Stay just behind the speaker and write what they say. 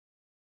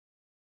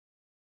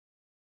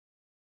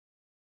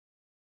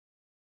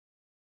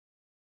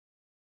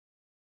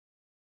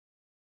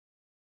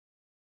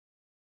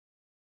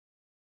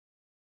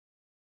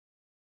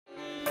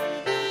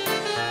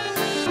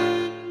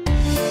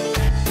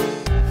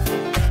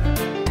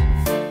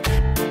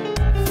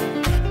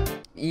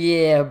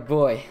Yeah,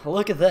 boy,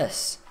 look at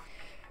this.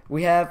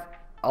 We have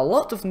a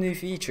lot of new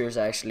features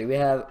actually. We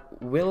have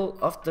Will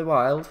of the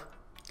Wild,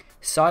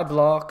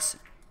 Cyblocks,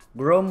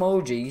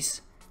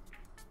 GROWMOJIS,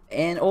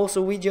 and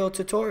also video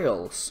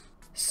tutorials.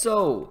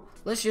 So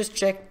let's just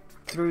check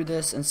through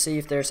this and see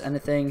if there's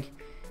anything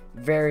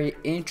very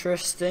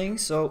interesting.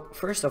 So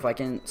first off, I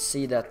can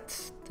see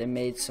that they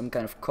made some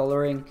kind of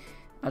coloring.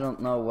 I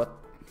don't know what,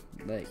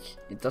 like,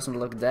 it doesn't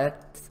look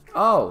that.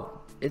 Oh,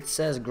 it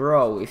says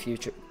grow if you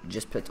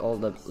just put all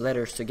the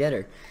letters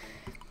together.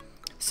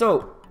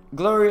 So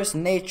glorious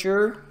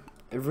nature,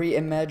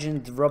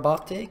 reimagined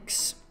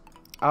robotics,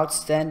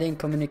 outstanding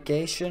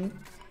communication,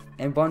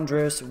 and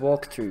wondrous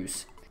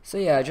walkthroughs. So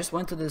yeah, I just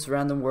went to this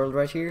random world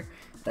right here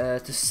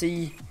to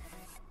see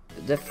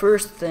the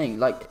first thing.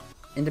 Like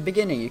in the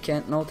beginning you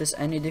can't notice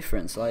any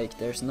difference, like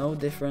there's no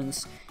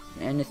difference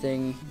in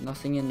anything,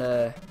 nothing in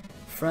the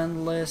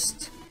friend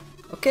list.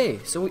 Okay,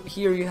 so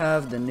here you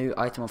have the new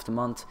item of the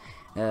month.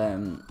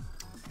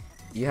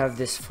 You have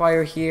this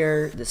fire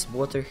here, this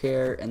water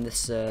here, and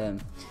this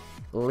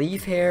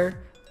leaf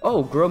here.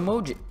 Oh,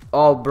 GROWMOJI.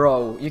 Oh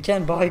bro, you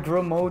can buy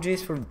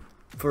GROWMOJIs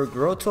for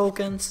grow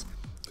tokens.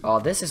 Oh,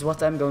 this is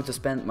what I'm going to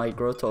spend my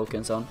grow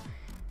tokens on.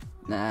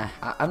 Nah,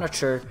 I'm not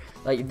sure.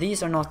 Like,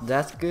 these are not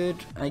that good,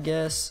 I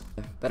guess,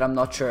 but I'm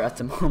not sure at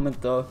the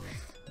moment though,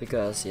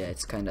 because yeah,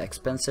 it's kind of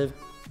expensive.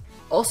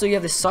 Also, you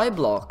have the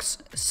Cyblocks,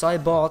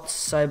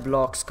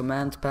 Cyblocks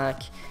command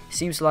pack.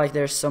 Seems like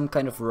there's some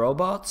kind of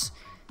robots.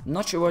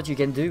 Not sure what you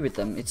can do with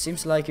them. It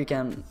seems like you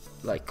can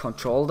like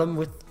control them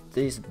with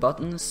these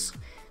buttons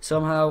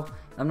somehow.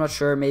 I'm not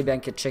sure. Maybe I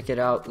could check it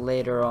out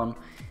later on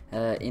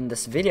in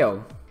this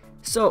video.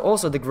 So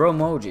also the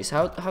GROWMOJIs.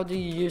 How do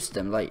you use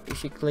them? Like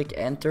if you click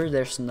enter,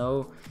 there's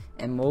no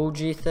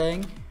emoji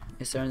thing.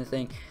 Is there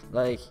anything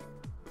like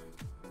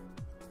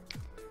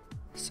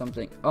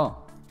something? Oh,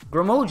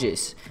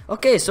 GROWMOJIs.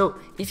 Okay, so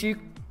if you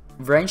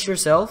range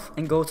yourself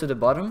and go to the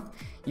bottom,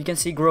 you can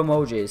see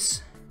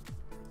GROWMOJIs.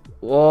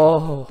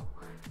 Whoa!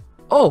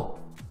 Oh,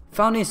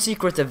 found in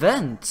secret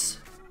events.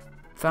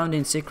 Found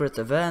in secret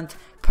event.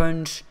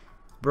 Punch,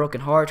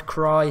 broken heart,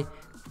 cry,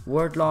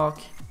 word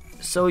lock.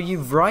 So you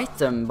write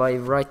them by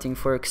writing,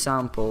 for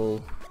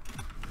example,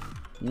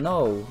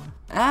 no.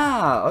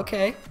 Ah,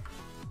 okay.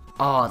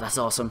 Oh, that's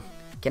awesome.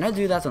 Can I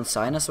do that on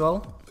sign as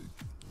well?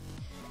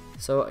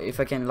 So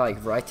if I can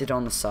like write it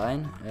on the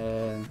sign,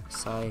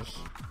 psych.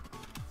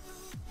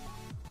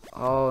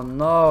 Oh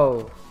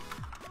no.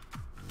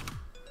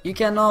 You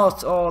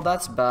cannot. Oh,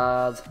 that's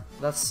bad.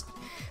 That's.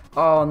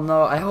 Oh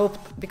no. I hope,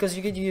 because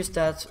you could use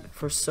that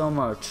for so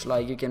much.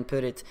 Like you can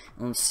put it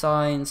on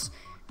signs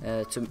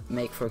to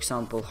make, for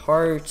example,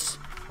 heart.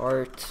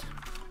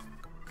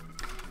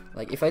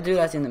 Like if I do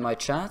that in my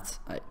chat,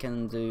 I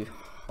can do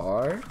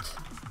heart,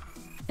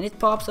 and it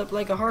pops up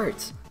like a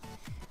heart.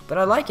 But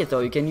I like it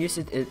though. You can use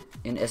it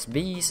in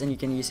SBs, and you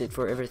can use it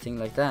for everything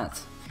like that.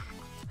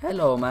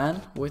 Hello,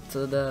 man, with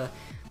the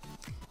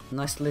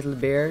nice little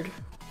beard.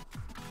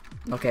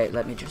 Okay,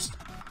 let me just.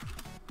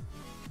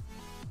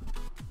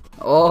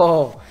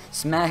 Oh,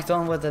 smacked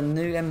on with a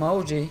new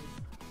emoji.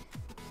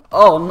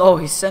 Oh no,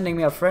 he's sending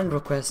me a friend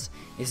request.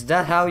 Is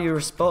that how you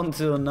respond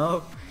to a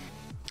no?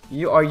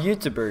 You are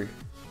YouTuber.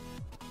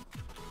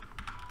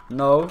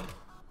 No.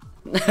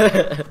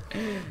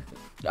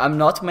 I'm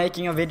not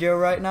making a video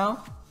right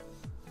now.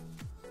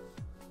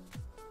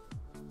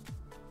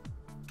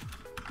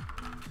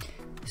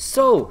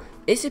 So,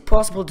 is it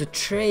possible to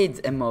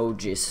trade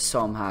emojis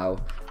somehow?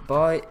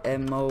 Buy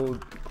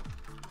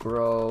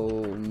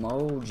GROWMOJIS.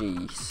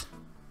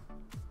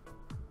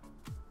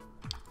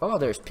 Oh,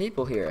 there's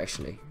people here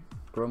actually.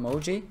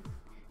 GROWMOJI?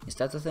 Is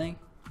that the thing?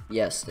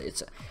 Yes,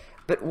 it's.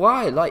 But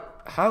why? Like,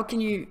 how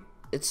can you?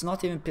 It's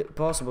not even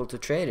possible to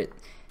trade it.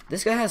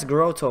 This guy has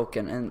grow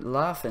token and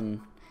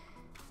laughing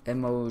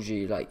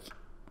emoji. Like,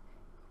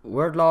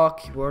 word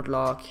lock,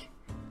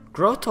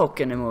 grow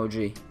token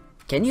emoji.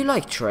 Can you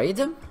like trade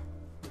them?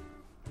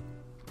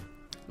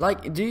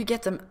 Like, do you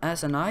get them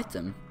as an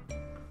item?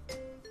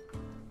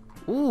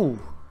 Ooh,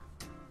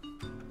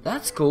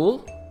 that's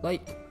cool.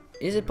 Like,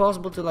 is it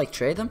possible to like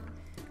trade them?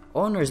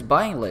 Owner's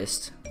buying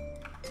list.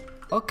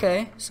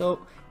 Okay,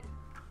 so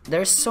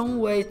there's some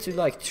way to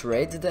like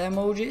trade the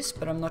emojis,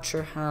 but I'm not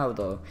sure how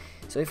though.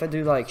 So if I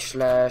do like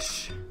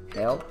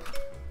 /help.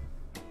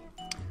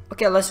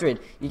 Okay, let's read.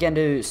 You can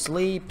do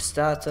sleep,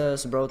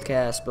 status,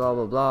 broadcast, blah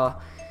blah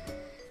blah.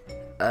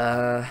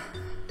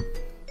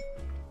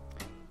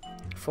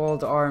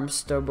 Fold arms,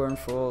 stubborn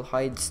fall,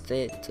 hide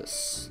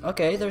status.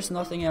 Okay, there's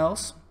nothing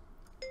else.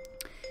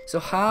 So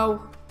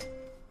how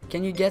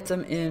can you get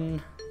them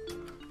in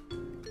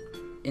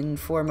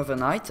form of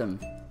an item?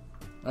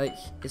 Like,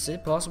 is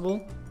it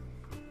possible?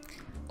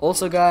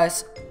 Also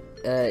guys,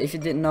 if you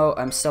didn't know,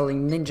 I'm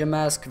selling ninja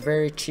mask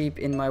very cheap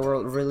in my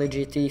world, really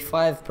GT,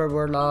 5 per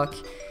warlock.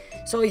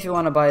 So if you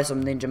want to buy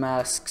some ninja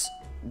masks,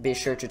 be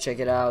sure to check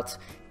it out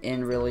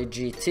in really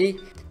GT.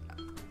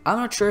 I'm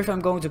not sure if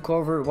I'm going to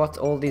cover what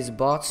all these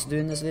bots do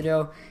in this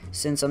video,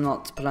 since I'm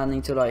not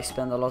planning to like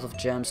spend a lot of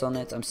gems on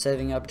it. I'm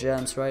saving up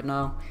gems right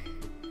now.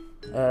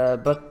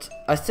 But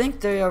I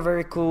think they are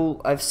very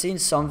cool. I've seen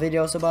some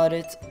videos about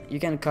it. You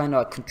can kind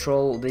of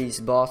control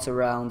these bots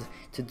around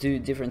to do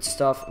different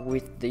stuff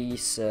with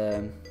these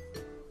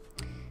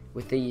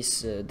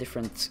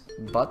different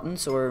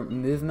buttons or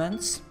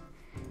movements.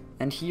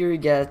 And here you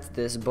get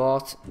this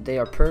bot. They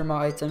are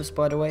perma items,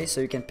 by the way,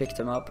 so you can pick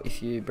them up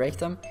if you break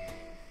them.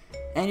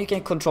 And you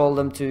can control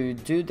them to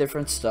do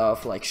different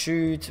stuff like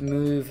shoot,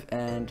 move,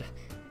 and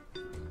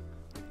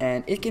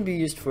it can be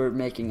used for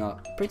making a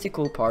pretty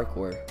cool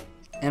parkour.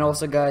 And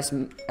also guys,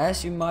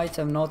 as you might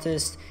have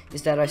noticed,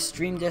 is that I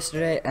streamed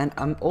yesterday and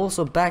I'm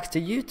also back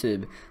to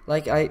YouTube.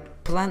 Like, I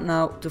plan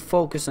now to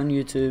focus on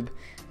YouTube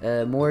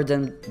more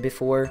than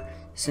before,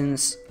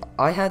 since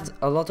I had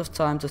a lot of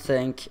time to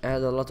think. I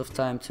had a lot of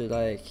time to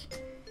like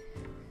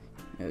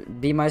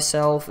be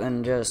myself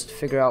and just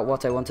figure out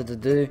what I wanted to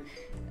do.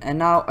 And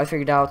now I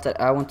figured out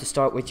that I want to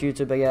start with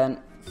YouTube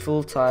again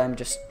full time,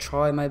 just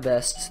try my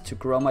best to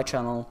grow my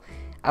channel.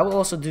 I will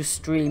also do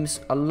streams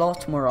a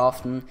lot more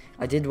often.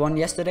 I did one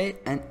yesterday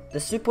and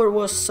the support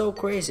was so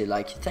crazy.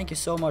 Like, thank you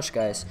so much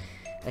guys.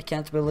 I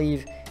can't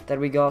believe that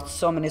we got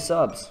so many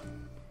subs.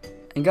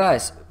 And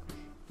guys,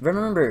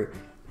 remember,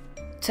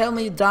 tell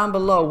me down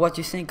below what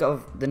you think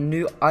of the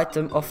new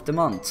item of the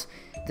month.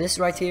 This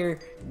right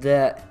here,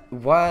 the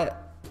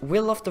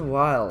Will of the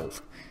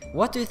Wild.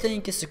 What do you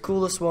think is the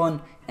coolest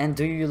one, and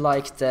do you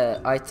like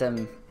the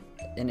item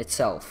in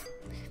itself?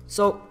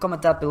 So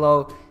comment that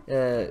below,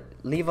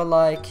 leave a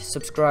like,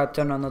 subscribe,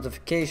 turn on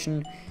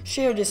notification,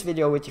 share this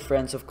video with your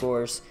friends of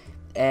course,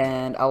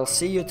 and I'll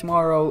see you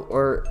tomorrow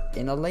or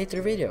in a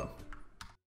later video.